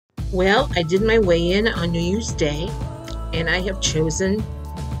Well, I did my weigh-in on New Year's Day, and I have chosen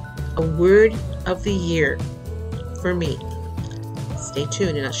a word of the year for me. Stay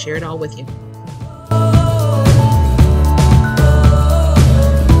tuned, and I'll share it all with you.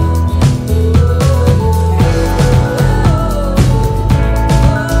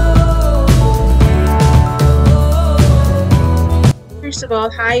 First of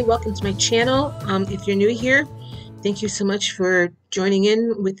all, hi, welcome to my channel. If you're new here, thank you so much for joining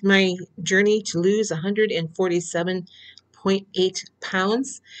in with my journey to lose 147.8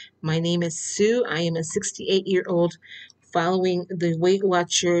 pounds. My name is Sue. I am a 68-year-old following the Weight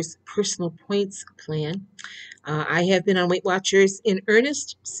Watchers Personal Points Plan. I have been on Weight Watchers in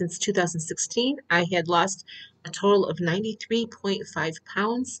earnest since 2016. I had lost a total of 93.5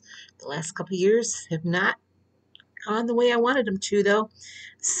 pounds. The last couple of years have not gone the way I wanted them to, though.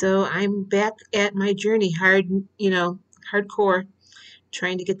 So I'm back at my journey, hardcore,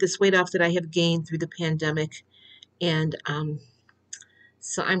 trying to get this weight off that I have gained through the pandemic. And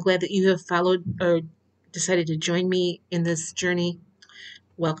so I'm glad that you have followed or decided to join me in this journey.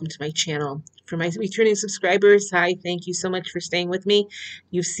 Welcome to my channel. For my returning subscribers, hi, thank you so much for staying with me.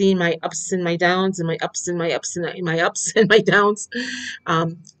 You've seen my ups and my downs and my ups and my ups and my ups and my downs.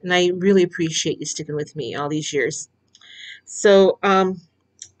 And I really appreciate you sticking with me all these years. So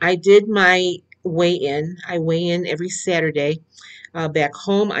I did my weigh-in. I weigh in every Saturday. Back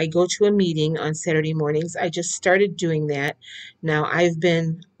home, I go to a meeting on Saturday mornings. I just started doing that. Now, I've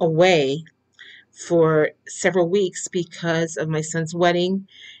been away for several weeks because of my son's wedding.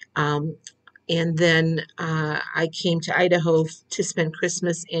 And then I came to Idaho to spend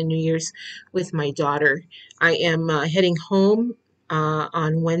Christmas and New Year's with my daughter. I am heading home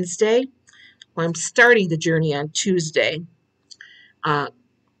on Wednesday. Well, I'm starting the journey on Tuesday.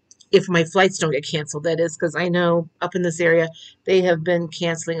 If my flights don't get canceled, that is, because I know up in this area they have been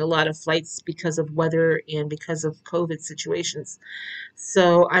canceling a lot of flights because of weather and because of COVID situations.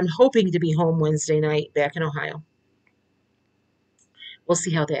 So I'm hoping to be home Wednesday night back in Ohio. We'll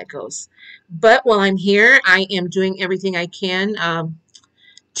see how that goes. But while I'm here, I am doing everything I can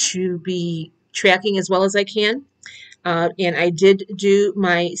to be tracking as well as I can. And I did do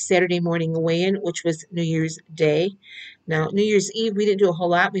my Saturday morning weigh-in, which was New Year's Day. Now, New Year's Eve, we didn't do a whole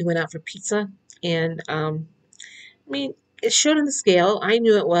lot. We went out for pizza, and I mean, it showed on the scale. I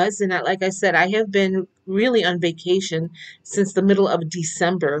knew it was, and like I said, I have been really on vacation since the middle of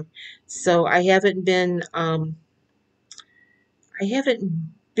December, so I haven't been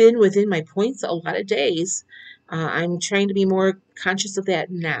within my points a lot of days. I'm trying to be more conscious of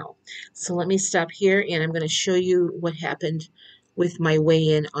that now. So let me stop here, and I'm going to show you what happened with my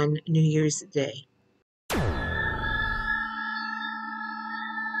weigh-in on New Year's Day.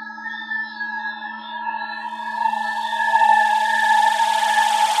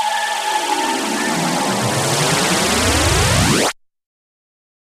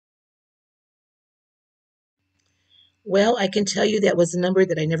 Well, I can tell you that was a number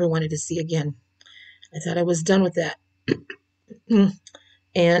that I never wanted to see again. I thought I was done with that.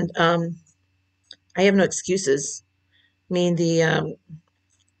 And I have no excuses. I mean,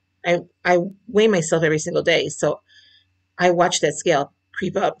 I weigh myself every single day, so I watch that scale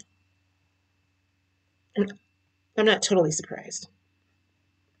creep up. And I'm not totally surprised.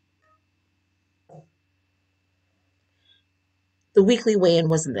 The weekly weigh-in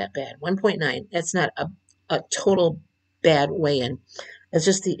wasn't that bad. 1.9, that's not a total bad weigh-in. It's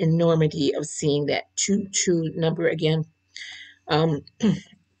just the enormity of seeing that 2 number again.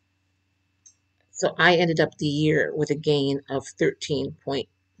 So I ended up the year with a gain of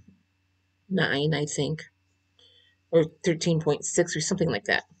 13.9, I think, or 13.6 or something like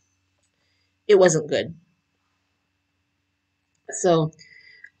that. It wasn't good. So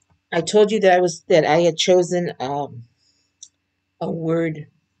I told you that I had chosen a word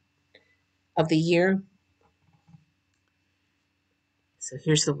of the year. So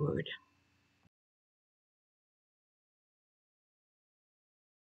here's the word.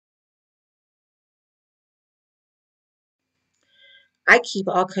 I keep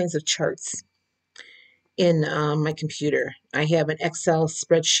all kinds of charts in my computer. I have an Excel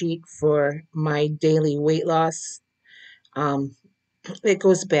spreadsheet for my daily weight loss. It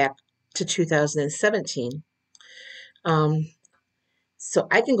goes back to 2017. So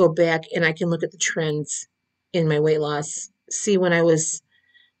I can go back and I can look at the trends in my weight loss, see when I was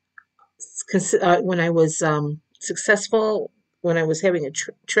successful, when I was having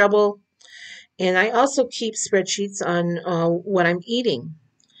trouble, and I also keep spreadsheets on what I'm eating.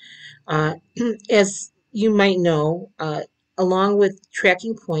 As you might know, along with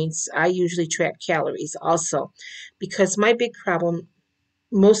tracking points, I usually track calories also, because my big problem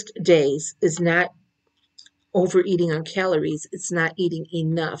most days is not overeating on calories. It's not eating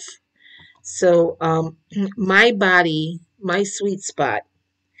enough. So my body, my sweet spot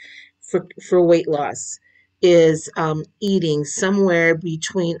for weight loss is eating somewhere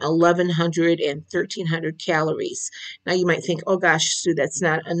between 1,100 and 1,300 calories. Now you might think, oh gosh, Sue, that's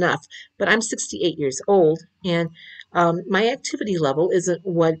not enough. But I'm 68 years old, and my activity level isn't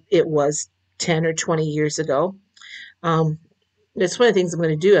what it was 10 or 20 years ago. Um, that's one of the things I'm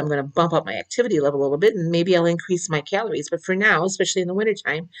going to do. I'm going to bump up my activity level a little bit, and maybe I'll increase my calories. But for now, especially in the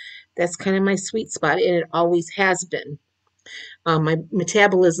wintertime, that's kind of my sweet spot, and it always has been. My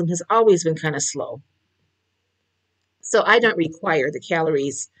metabolism has always been kind of slow. So I don't require the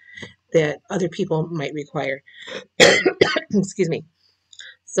calories that other people might require. Excuse me.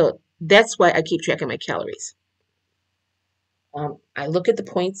 So that's why I keep track of my calories. I look at the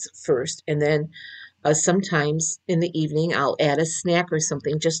points first, and then sometimes in the evening I'll add a snack or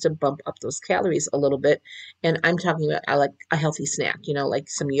something just to bump up those calories a little bit. And I'm talking about I like a healthy snack, like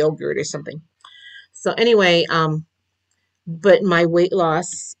some yogurt or something. So anyway, but my weight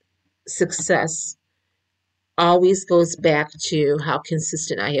loss success always goes back to how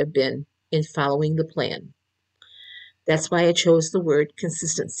consistent I have been in following the plan. That's why I chose the word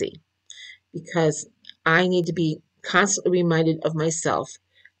consistency, because I need to be constantly reminded of myself.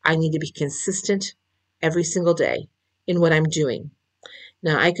 I need to be consistent every single day in what I'm doing.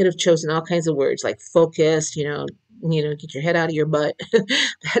 Now, I could have chosen all kinds of words like focused, get your head out of your butt,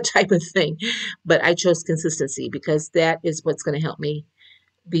 that type of thing. But I chose consistency because that is what's going to help me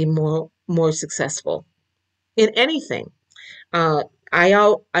be more successful in anything. Uh,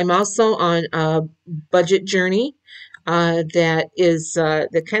 I'm also on a budget journey that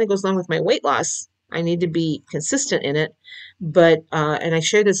kind of goes along with my weight loss. I need to be consistent in it, but and I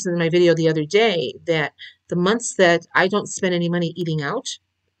shared this in my video the other day that the months that I don't spend any money eating out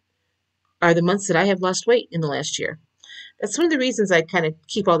are the months that I have lost weight in the last year. That's one of the reasons I kind of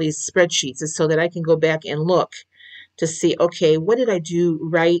keep all these spreadsheets is so that I can go back and look to see, okay, what did I do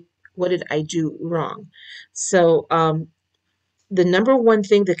right? What did I do wrong? So the number one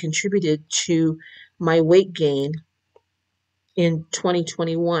thing that contributed to my weight gain in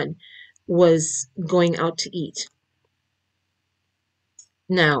 2021 was going out to eat.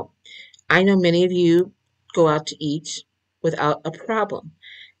 Now, I know many of you go out to eat without a problem,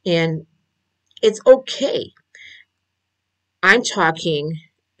 and it's okay. I'm talking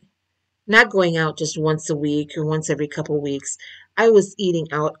not going out just once a week or once every couple of weeks. I was eating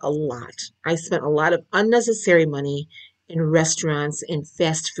out a lot. I spent a lot of unnecessary money in restaurants, in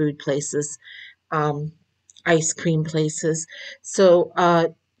fast food places, um, ice cream places. So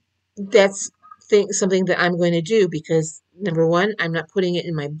that's something that I'm going to do because number one, I'm not putting it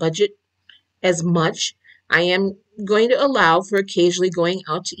in my budget as much. I am going to allow for occasionally going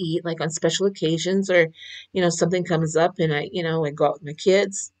out to eat, like on special occasions, or something comes up and I go out with my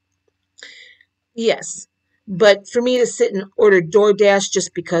kids. Yes, but for me to sit and order DoorDash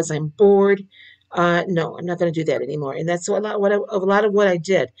just because I'm bored, no, I'm not going to do that anymore. And that's a lot of what I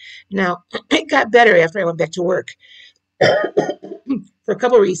did. Now, it got better after I went back to work for a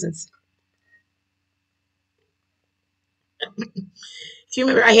couple of reasons. If you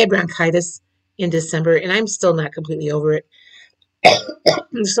remember, I had bronchitis in December, and I'm still not completely over it.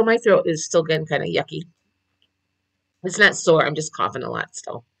 So my throat is still getting kind of yucky. It's not sore. I'm just coughing a lot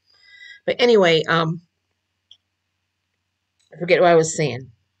still. But anyway, I forget what I was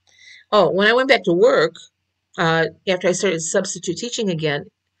saying. Oh, when I went back to work, after I started substitute teaching again,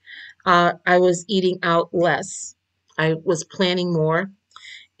 I was eating out less. I was planning more,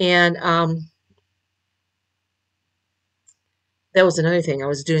 and that was another thing. I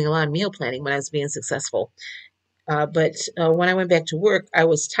was doing a lot of meal planning when I was being successful. But when I went back to work, I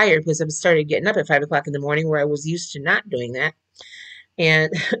was tired because I started getting up at 5 o'clock in the morning, where I was used to not doing that.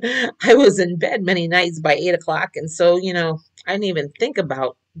 And I was in bed many nights by 8 o'clock. And so, I didn't even think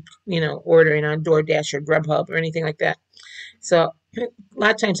about, ordering on DoorDash or Grubhub or anything like that. So a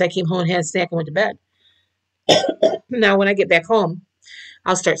lot of times I came home and had a snack and went to bed. Now, when I get back home,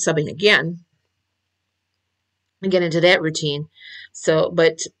 I'll start subbing again and get into that routine. So,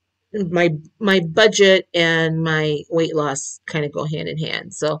 but my budget and my weight loss kind of go hand in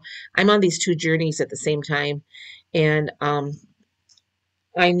hand. So I'm on these two journeys at the same time, and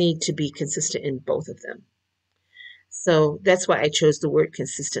I need to be consistent in both of them. So that's why I chose the word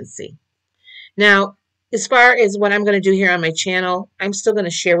consistency. Now, as far as what I'm going to do here on my channel, I'm still going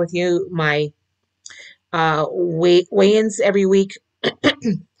to share with you my weigh-ins every week.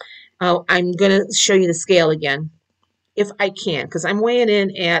 I'm going to show you the scale again, if I can, because I'm weighing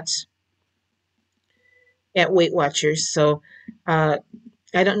in at Weight Watchers. So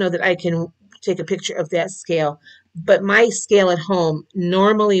I don't know that I can take a picture of that scale, but my scale at home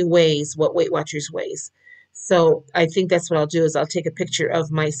normally weighs what Weight Watchers weighs. So I think that's what I'll do is I'll take a picture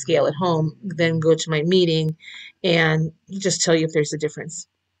of my scale at home, then go to my meeting and just tell you if there's a difference.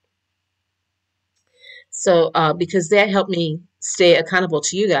 So because that helped me stay accountable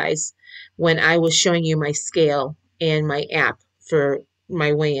to you guys when I was showing you my scale and my app for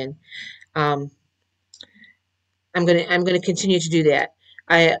my weigh-in. Um, I'm gonna continue to do that.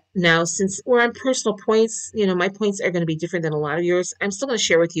 I now since we're on personal points, my points are going to be different than a lot of yours. I'm still going to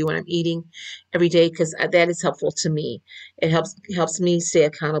share with you when I'm eating every day because that is helpful to me. It helps me stay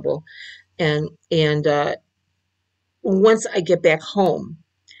accountable. And once I get back home,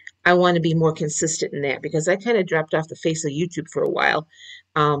 I want to be more consistent in that because I kind of dropped off the face of YouTube for a while,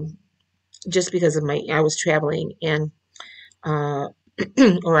 um, just because of my I was traveling and uh,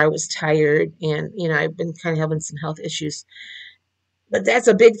 or I was tired and I've been kind of having some health issues. But that's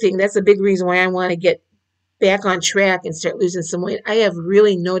a big thing. That's a big reason why I want to get back on track and start losing some weight. I have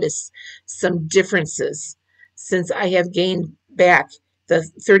really noticed some differences since I have gained back the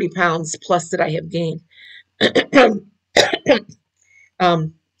 30 pounds plus that I have gained.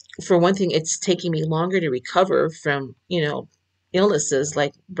 um, for one thing, it's taking me longer to recover from, illnesses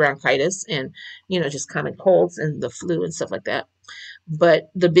like bronchitis and, just common colds and the flu and stuff like that. But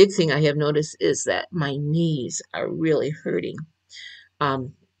the big thing I have noticed is that my knees are really hurting.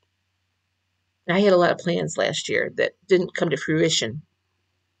 Um, I had a lot of plans last year that didn't come to fruition,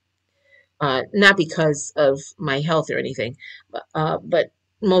 not because of my health or anything, but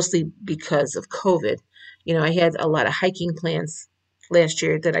mostly because of COVID. I had a lot of hiking plans last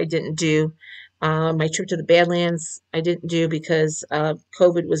year that I didn't do. My trip to the Badlands I didn't do because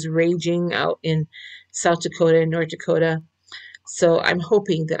COVID was raging out in South Dakota and North Dakota. So I'm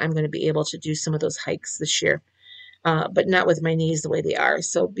hoping that I'm going to be able to do some of those hikes this year, but not with my knees the way they are.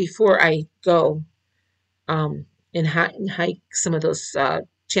 So before I go, um, and hike some of those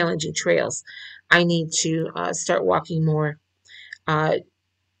challenging trails, I need to start walking more uh,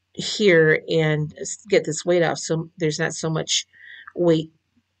 here and get this weight off so there's not so much weight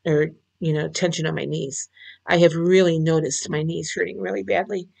or tension on my knees. I have really noticed my knees hurting really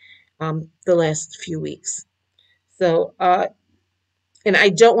badly the last few weeks. So, and I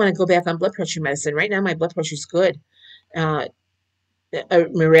don't want to go back on blood pressure medicine. Right now, my blood pressure is good. Uh,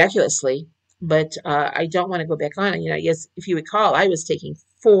 Miraculously, but I don't want to go back on it. Yes, if you recall, I was taking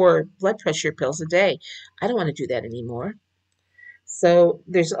 4 blood pressure pills a day. I don't want to do that anymore. So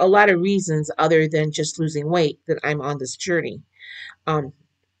there's a lot of reasons other than just losing weight that I'm on this journey. Um,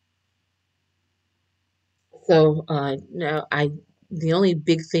 Now the only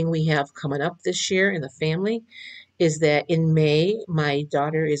big thing we have coming up this year in the family is that in May, my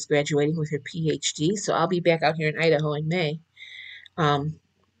daughter is graduating with her PhD. So I'll be back out here in Idaho in May. Um,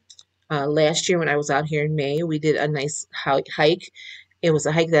 Last year when I was out here in May, we did a nice hike. It was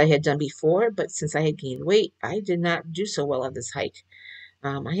a hike that I had done before, but since I had gained weight, I did not do so well on this hike.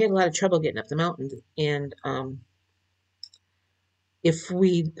 I had a lot of trouble getting up the mountain, and if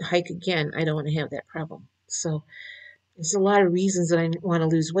we hike again, I don't want to have that problem. So there's a lot of reasons that I want to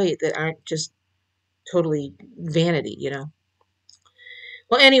lose weight that aren't just totally vanity.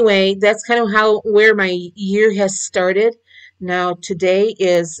 Well, anyway, that's kind of how where my year has started. Now today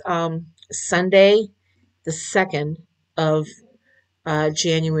is Sunday, the 2nd of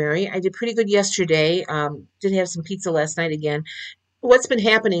January. I did pretty good yesterday. Did have some pizza last night again. What's been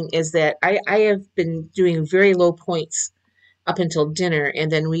happening is that I have been doing very low points up until dinner,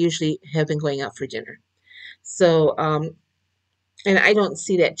 and then we usually have been going out for dinner. So, and I don't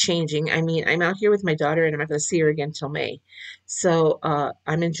see that changing. I mean, I'm out here with my daughter, and I'm not going to see her again till May. So,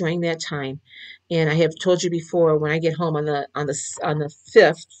 I'm enjoying that time. And I have told you before, when I get home on the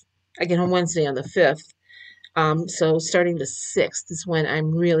 5th, I get home Wednesday on the 5th. So starting the 6th is when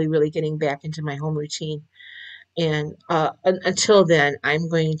I'm really, really getting back into my home routine. And until then, I'm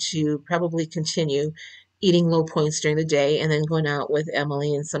going to probably continue eating low points during the day and then going out with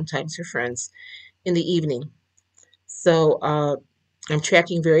Emily and sometimes her friends in the evening. So I'm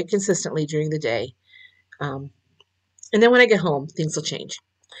tracking very consistently during the day. Um, and then when I get home, things will change.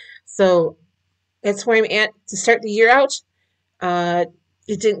 So that's where I'm at to start the year out. Uh,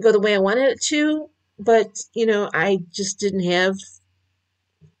 it didn't go the way I wanted it to, but I just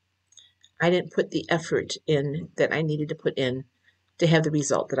I didn't put the effort in that I needed to put in to have the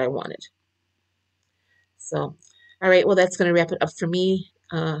result that I wanted. So, all right, well, that's going to wrap it up for me.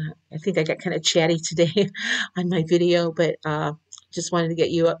 I think I got kind of chatty today on my video, but just wanted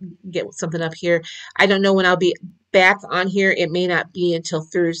to get something up here. I don't know when I'll be back on here. It may not be until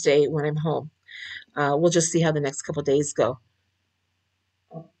Thursday when I'm home. We'll just see how the next couple days go.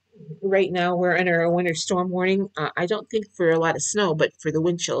 right now we're under a winter storm warning. I don't think for a lot of snow, but for the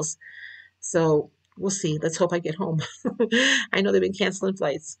wind chills. So we'll see. Let's hope I get home. I know they've been canceling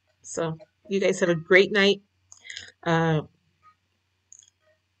flights. So you guys have a great night. Uh,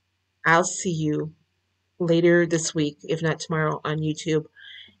 I'll see you later this week, if not tomorrow, on YouTube.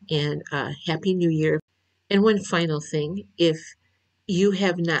 And Happy New Year. And one final thing, if you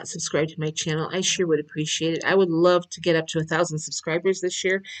have not subscribed to my channel, I sure would appreciate it. I would love to get up to 1,000 subscribers this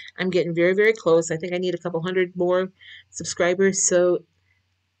year. I'm getting very, very close. I think I need a couple hundred more subscribers. So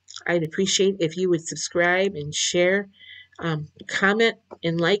I'd appreciate if you would subscribe and share, comment,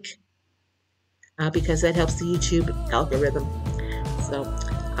 and like, because that helps the YouTube algorithm. So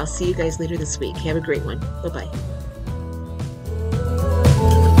I'll see you guys later this week. Have a great one. Bye-bye.